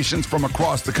radio stations from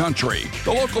across the country.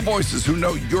 The local voices who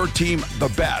know your team the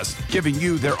best, giving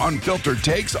you their unfiltered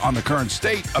takes on the current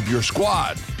state of your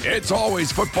squad. It's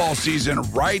always football season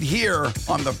right here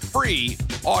on the free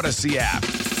Odyssey app.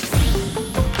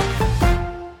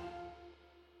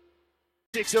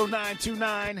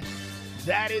 60929.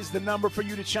 That is the number for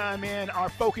you to chime in. Our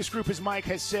focus group, as Mike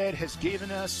has said, has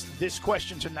given us this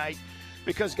question tonight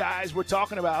because, guys, we're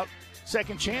talking about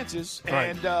second chances,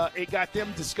 and it got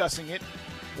them discussing it.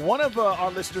 One of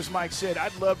our listeners, Mike, said,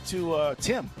 I'd love to,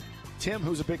 Tim,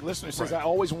 who's a big listener, says, I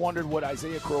always wondered what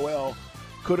Isaiah Crowell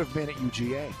could have been at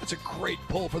UGA. That's a great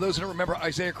pull. For those who don't remember,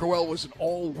 Isaiah Crowell was an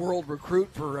all-world recruit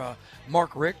for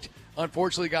Mark Richt.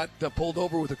 Unfortunately got pulled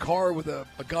over with a car with a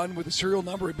gun with a serial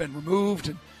number had been removed,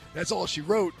 and that's all she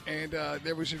wrote. And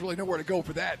there was just really nowhere to go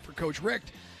for that for Coach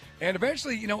Richt. And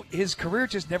eventually, his career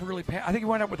just never really passed. I think he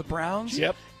wound up with the Browns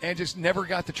and just never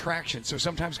got the traction. So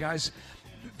sometimes, guys,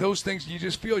 those things you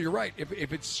just feel you're right.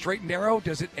 If it's straight and narrow,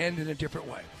 does it end in a different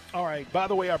way? All right. By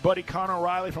the way, our buddy Connor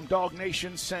Riley from Dog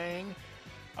Nation saying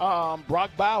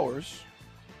Brock Bowers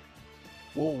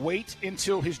will wait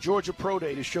until his Georgia Pro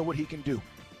Day to show what he can do.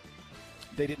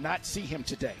 They did not see him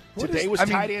today. Today was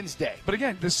tight ends day. But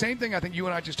again, the same thing I think you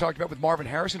and I just talked about with Marvin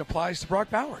Harrison applies to Brock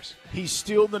Bowers. He's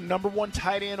still the number one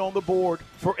tight end on the board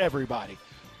for everybody.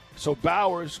 So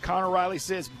Bowers, Connor Riley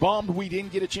says, bummed we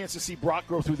didn't get a chance to see Brock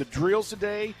go through the drills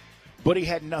today, but he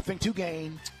had nothing to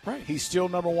gain. Right. He's still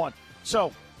number one.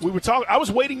 So we were talking. I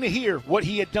was waiting to hear what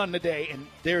he had done today, and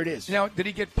there it is. Now, did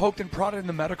he get poked and prodded in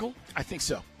the medical? I think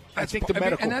so. I think the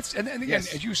medical. And again,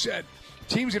 as you said,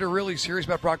 teams that are really serious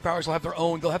about Brock Bowers will have their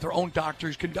own. They'll have their own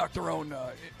doctors conduct their own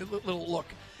little look.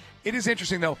 It is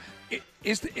interesting though.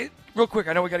 Real quick.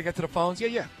 I know we got to get to the phones.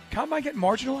 Yeah. Combine getting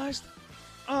marginalized?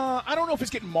 I don't know if it's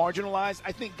getting marginalized.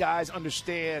 I think guys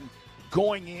understand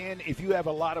going in if you have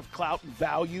a lot of clout and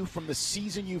value from the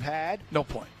season you've had. No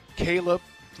point. Caleb,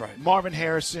 right. Marvin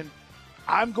Harrison.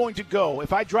 I'm going to go.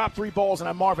 If I drop 3 balls and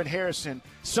I'm Marvin Harrison,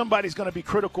 somebody's going to be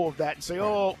critical of that and say,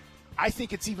 "Oh, I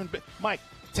think it's even." Mike,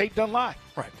 tape doesn't lie.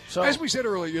 Right. So, as we said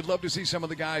earlier, you'd love to see some of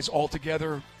the guys all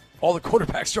together, all the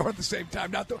quarterbacks throw at the same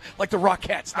time, like the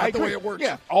Rockettes. Not the way it works.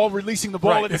 Yeah, all releasing the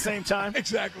ball at the same time.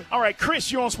 Exactly. All right,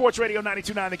 Chris, you're on Sports Radio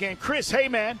 92.9 The Game. Chris, hey,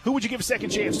 man, who would you give a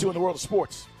second chance to in the world of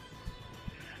sports?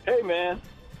 Hey, man.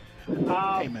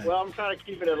 Well, I'm trying to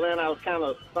keep it Atlanta. I was kind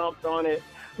of stumped on it.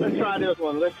 Let's try this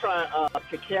one. Let's try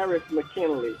Takarius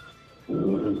McKinley.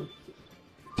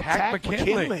 Tack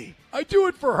McKinley. I do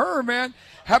it for her, man.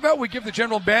 How about we give the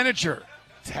general manager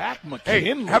Tack McKinley?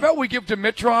 Hey, how about we give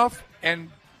Dimitrov and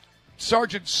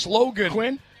Sergeant Slogan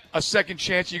Quinn a second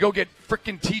chance? You go get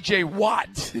frickin' T.J.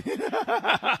 Watt.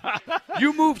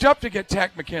 You moved up to get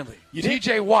Tack McKinley.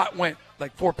 T.J. Watt went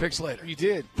like 4 picks later. You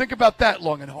did. Think about that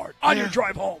long and hard on your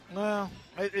drive home. Well,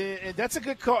 that's a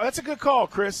good call. That's a good call,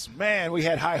 Chris. Man, we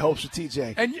had high hopes for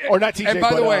T.J. Or not T.J.,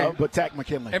 but Tack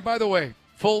McKinley. And by the way,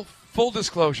 full full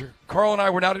disclosure, Carl and I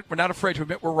we're not afraid to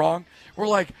admit we're wrong. We're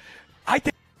like, I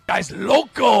think this guy's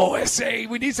loco. SA,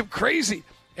 we need some crazy,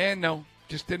 and no,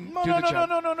 just didn't do the job.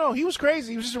 No. He was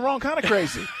crazy. He was just the wrong kind of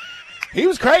crazy. He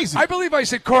was crazy. I believe I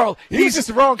said, Carl, he was just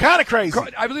the wrong kind of crazy.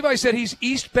 I believe I said he's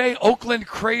East Bay, Oakland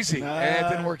crazy, and it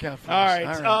didn't work out for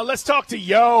us. All right. Let's talk to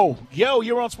Yo. Yo,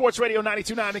 you're on Sports Radio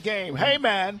 92.9 The Game. Hey,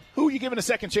 man, who are you giving a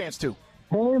second chance to?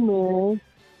 Hey, man.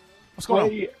 What's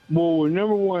going on? Well,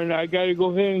 number one, I got to go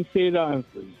ahead and say it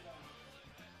honestly.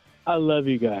 I love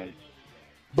you guys.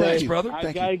 Thanks, brother.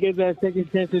 I got to give that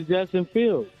second chance to Justin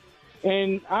Fields.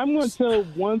 And I'm going to tell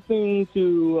one thing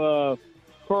to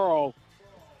Carl.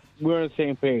 We're on the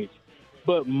same page.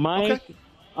 But Mike,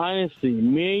 honestly,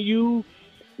 me and you,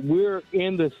 we're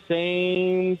in the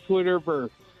same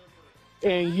Twitterverse.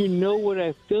 And you know what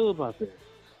I feel about this.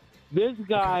 This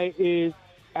guy is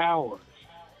ours.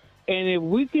 And if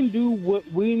we can do what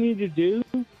we need to do,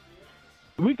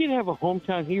 we can have a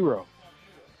hometown hero.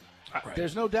 Right.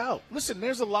 There's no doubt. Listen,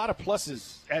 there's a lot of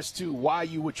pluses as to why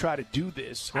you would try to do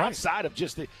this outside of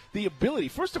just the ability.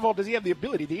 First of all, does he have the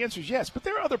ability? The answer is yes, but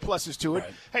there are other pluses to it.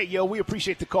 Right. Hey, Yo, we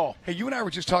appreciate the call. Hey, you and I were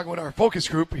just talking with our focus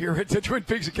group here at the Twin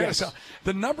Pigs Academy. Yes.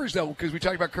 The numbers, though, because we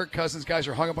talked about Kirk Cousins, guys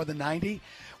are hung up on the 90.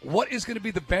 What is going to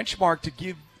be the benchmark to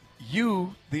give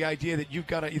you the idea that you've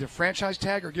got to either franchise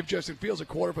tag or give Justin Fields a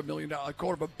 $250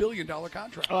 million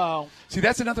contract? Oh, see,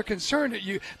 that's another concern.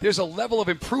 There's a level of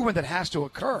improvement that has to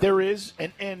occur. There is,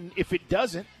 and if it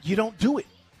doesn't, you don't do it.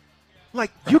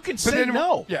 Like you can say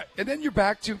no. Yeah, and then you're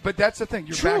back to. But that's the thing.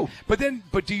 You're True. back.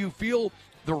 But do you feel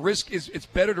the risk is it's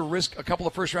better to risk a couple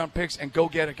of first round picks and go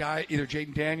get a guy either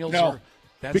Jaden Daniels No. or.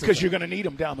 Because you're going to need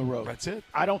them down the road. That's it.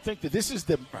 I don't think that this is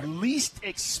the least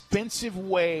expensive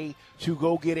way to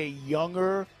go get a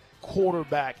younger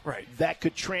quarterback that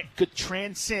could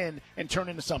transcend and turn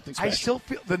into something special. I still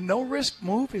feel the no-risk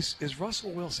move is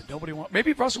Russell Wilson. Nobody wants. Maybe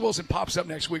if Russell Wilson pops up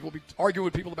next week, we'll be arguing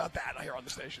with people about that here on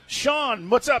the station. Sean,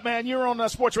 what's up, man? You're on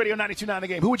Sports Radio 92.9 The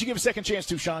Game. Who would you give a second chance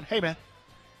to, Sean? Hey, man.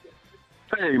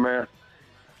 Hey, man.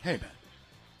 Hey, man.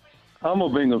 I'm a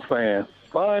Bengals fan.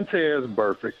 Vontez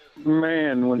Burfict.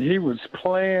 Man, when he was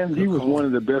playing, he was one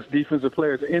of the best defensive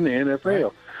players in the NFL.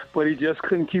 Right. But he just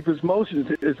couldn't keep his emotions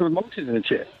in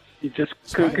check. He just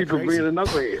couldn't keep from being a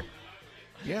knucklehead.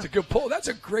 Yeah. It's a good pull. That's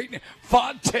a great name.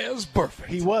 Vontez Burfict.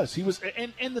 He was.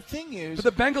 And the thing is.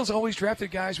 But the Bengals always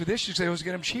drafted guys with issues. They always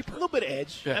get them cheaper. A little bit of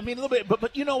edge. Yeah. I mean, a little bit.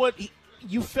 But you know what?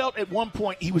 You felt at one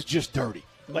point he was just dirty.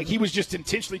 Like he was just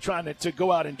intentionally trying to go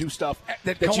out and do stuff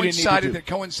that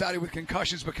coincided with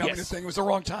concussions becoming a thing. It was the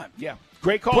wrong time. Yeah.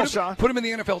 Great call, Sean. Put him in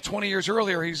the NFL 20 years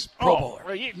earlier. He's Pro Bowler.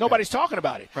 Right. Nobody's talking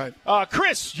about it. Right.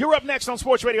 Chris, you're up next on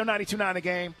Sports Radio 92.9 The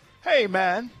Game. Hey,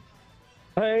 man.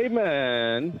 Hey,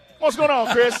 man. What's going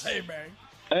on, Chris? Hey, man.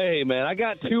 Hey, man. I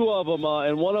got two of them,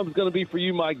 and one of them's going to be for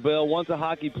you, Mike Bell. One's a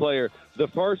hockey player. The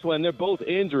first one, they're both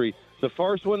injury. The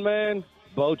first one, man,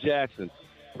 Bo Jackson.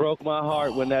 Broke my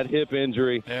heart when that hip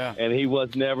injury, and he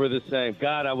was never the same.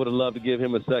 God, I would have loved to give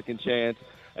him a second chance.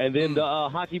 And then the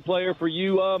hockey player for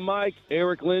you, Mike,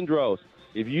 Eric Lindros.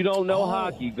 If you don't know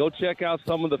hockey, go check out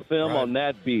some of the film on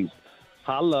that beast.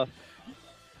 Holla.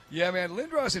 Yeah, man,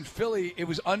 Lindros in Philly, it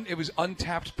was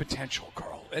untapped potential,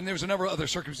 Carl. And there was a number of other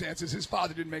circumstances. His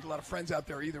father didn't make a lot of friends out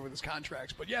there either with his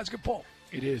contracts. But, yeah, it's a good pull.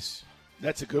 It is.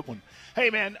 That's a good one. Hey,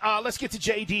 man, let's get to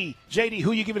JD. JD,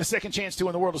 who you giving a second chance to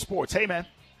in the world of sports? Hey, man.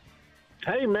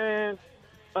 Hey, man.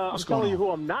 I'm telling you who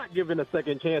I'm not giving a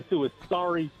second chance to is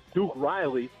sorry Duke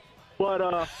Riley. But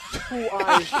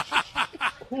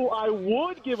who I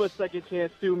would give a second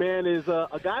chance to, man, is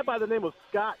a guy by the name of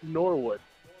Scott Norwood,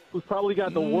 who's probably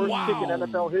got the worst kick in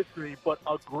NFL history, but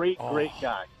a great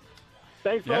guy.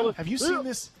 Thanks for listening. Have you seen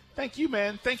this? Thank you,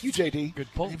 man. Thank you, JD. Good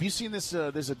pull. Have you seen this?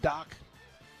 There's a doc.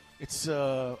 It's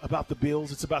about the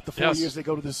Bills. It's about the 4 years they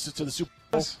go to the Super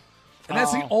Bowl. And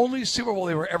that's the only Super Bowl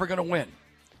they were ever going to win.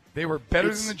 They were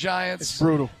better than the Giants. It's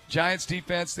brutal. Giants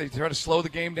defense, they try to slow the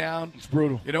game down. It's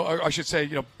brutal. Or I should say,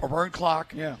 a burn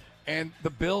clock. Yeah. And the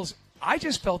Bills, I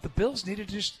just felt the Bills needed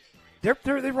to just, they're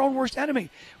their own worst enemy.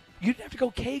 You didn't have to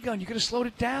go K-gun. You could have slowed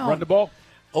it down. Run the ball.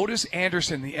 Otis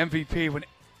Anderson, the MVP, when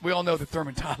we all know that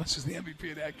Thurman Thomas is the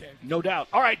MVP of that game. No doubt.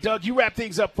 All right, Doug, you wrap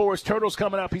things up for us. Turtle's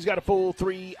coming up. He's got a full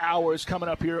 3 hours coming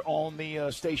up here on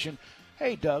the station.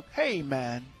 Hey, Doug. Hey,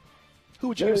 man. Who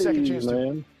would you give a second chance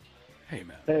to? Hey,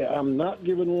 man. Hey, I'm not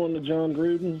giving one to John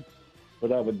Gruden,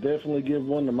 but I would definitely give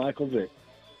one to Michael Vick.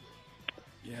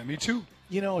 Yeah, me too.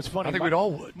 It's funny. I think we'd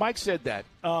all would. Mike said that,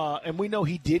 and we know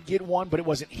he did get one, but it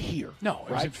wasn't here. No,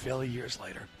 it was in Philly years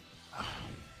later.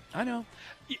 I know.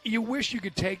 You wish you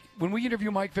could take – when we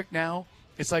interview Mike Vick now,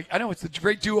 it's like – I know it's the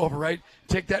great do-over, right?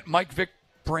 Take that Mike Vick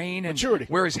brain and maturity.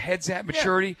 Where his head's at,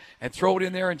 maturity, and throw it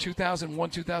in there in 2001,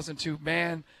 2002,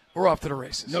 man, we're off to the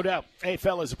races. No doubt. Hey,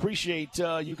 fellas, appreciate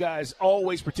you guys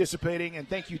always participating, and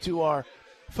thank you to our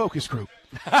focus group.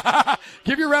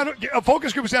 Give you a round. A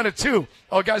focus group is down to 2.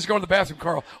 Oh, guys are going to the bathroom,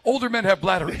 Carl. Older men have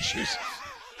bladder issues.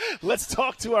 Let's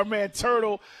talk to our man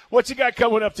Turtle. What you got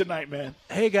coming up tonight, man?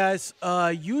 Hey, guys.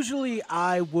 Usually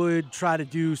I would try to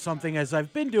do something, as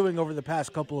I've been doing over the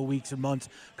past couple of weeks and months,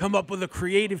 come up with a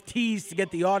creative tease to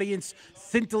get the audience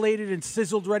scintillated and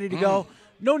sizzled, ready to go.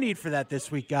 No need for that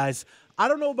this week, guys. I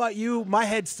don't know about you. My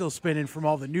head's still spinning from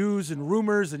all the news and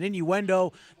rumors and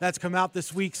innuendo that's come out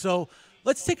this week. So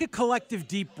let's take a collective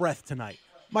deep breath tonight.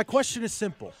 My question is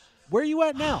simple. Where are you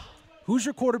at now? Who's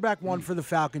your quarterback one for the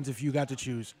Falcons if you got to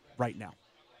choose right now?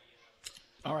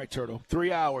 All right, Turtle.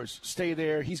 3 hours. Stay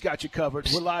there. He's got you covered.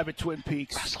 We're live at Twin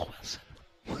Peaks. Russell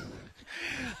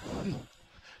Wilson.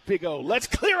 Big O. Let's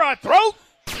clear our throat.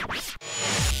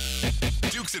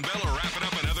 Dukes and Bell are wrapping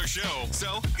up another show,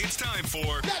 so it's time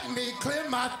for Let me clear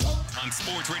my throat. on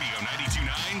Sports Radio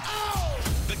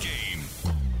 92.9, The Game.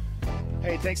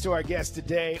 Hey, thanks to our guests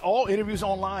today. All interviews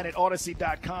online at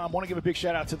Odyssey.com. Want to give a big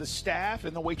shout out to the staff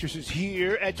and the waitresses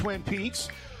here at Twin Peaks.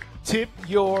 Tip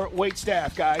your wait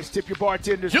staff, guys. Tip your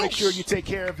bartenders. Yes. Make sure you take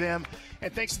care of them.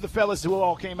 And thanks to the fellas who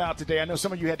all came out today. I know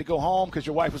some of you had to go home because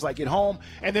your wife was like, get home.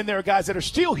 And then there are guys that are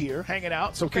still here hanging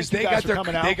out. So because they got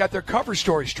they got their cover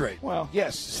story straight. Well,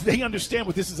 yes, they understand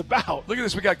what this is about. Look at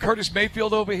this. We got Curtis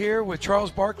Mayfield over here with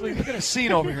Charles Barkley. Look at a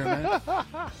scene over here, man.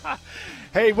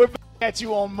 Hey, we're back at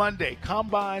you on Monday.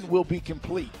 Combine will be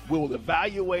complete. We'll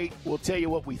evaluate. We'll tell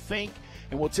you what we think.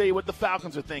 And we'll tell you what the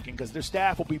Falcons are thinking because their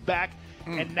staff will be back.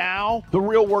 And now the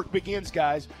real work begins,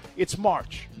 guys. It's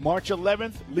March. March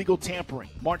 11th, legal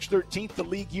tampering. March 13th, the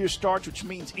league year starts, which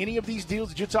means any of these deals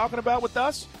that you're talking about with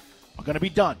us are going to be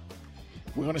done.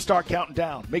 We're going to start counting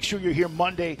down. Make sure you're here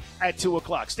Monday at 2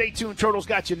 o'clock. Stay tuned. Turtles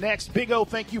got you next. Big O,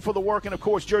 thank you for the work. And, of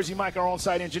course, Jersey Mike, our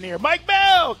on-site engineer. Mike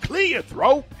Bell, clear your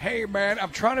throat. Hey, man,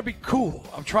 I'm trying to be cool.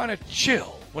 I'm trying to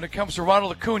chill when it comes to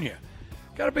Ronald Acuna.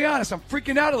 Got to be honest, I'm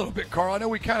freaking out a little bit, Carl. I know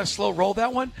we kind of slow-rolled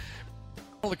that one.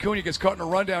 Acuna gets caught in a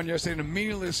rundown yesterday in a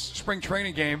meaningless spring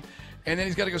training game, and then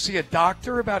he's got to go see a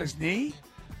doctor about his knee?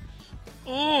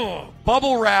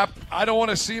 Bubble wrap. I don't want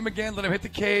to see him again. Let him hit the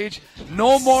cage.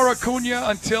 No more Acuna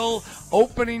until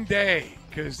opening day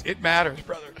because it matters,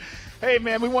 brother. Hey,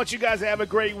 man, we want you guys to have a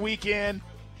great weekend.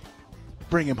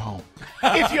 Bring him home.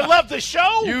 If you love the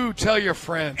show, you tell your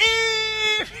friends.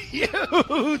 If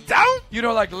you don't, you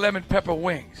don't like lemon pepper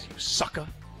wings, you sucker.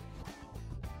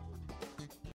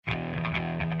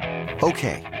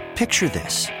 Okay, picture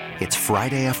this. It's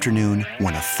Friday afternoon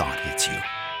when a thought hits you.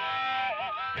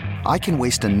 I can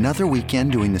waste another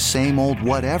weekend doing the same old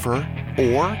whatever,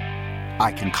 or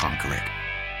I can conquer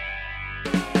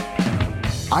it.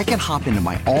 I can hop into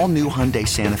my all-new Hyundai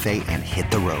Santa Fe and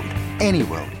hit the road. Any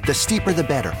road. The steeper, the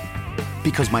better.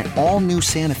 Because my all-new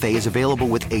Santa Fe is available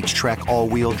with H-Track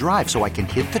all-wheel drive, so I can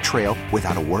hit the trail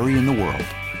without a worry in the world.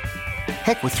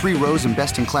 Heck, with 3 rows and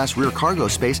best-in-class rear cargo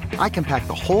space, I can pack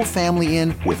the whole family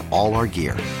in with all our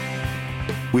gear.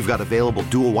 We've got available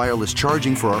dual wireless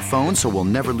charging for our phones, so we'll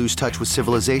never lose touch with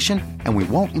civilization, and we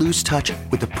won't lose touch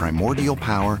with the primordial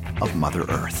power of Mother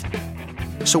Earth.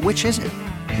 So which is it?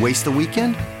 Waste the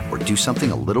weekend or do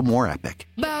something a little more epic?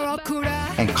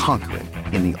 And conquer it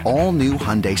in the all-new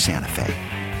Hyundai Santa Fe.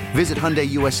 Visit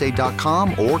HyundaiUSA.com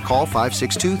or call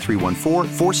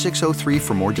 562-314-4603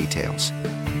 for more details.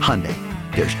 Hyundai,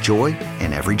 there's joy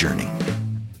in every journey.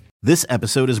 This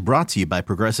episode is brought to you by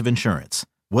Progressive Insurance.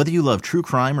 Whether you love true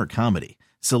crime or comedy,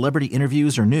 celebrity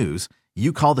interviews or news,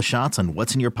 you call the shots on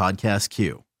what's in your podcast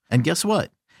queue. And guess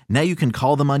what? Now you can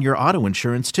call them on your auto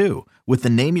insurance too with the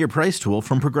Name Your Price tool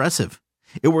from Progressive.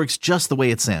 It works just the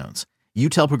way it sounds. You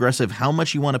tell Progressive how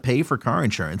much you want to pay for car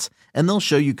insurance, and they'll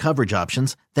show you coverage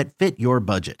options that fit your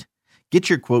budget. Get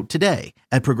your quote today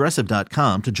at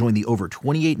Progressive.com to join the over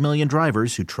 28 million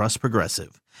drivers who trust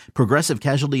Progressive. Progressive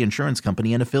Casualty Insurance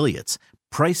Company and Affiliates.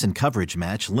 Price and coverage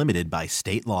match limited by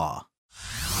state law.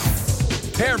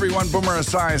 Hey everyone, Boomer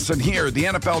Esiason here. The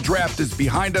NFL Draft is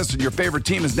behind us and your favorite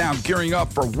team is now gearing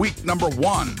up for week number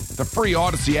 1. The free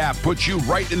Odyssey app puts you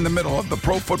right in the middle of the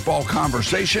pro football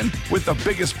conversation with the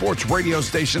biggest sports radio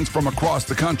stations from across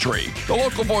the country. The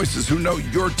local voices who know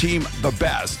your team the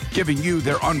best, giving you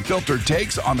their unfiltered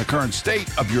takes on the current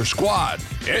state of your squad.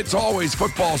 It's always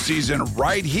football season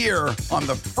right here on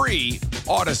the free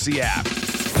Odyssey app.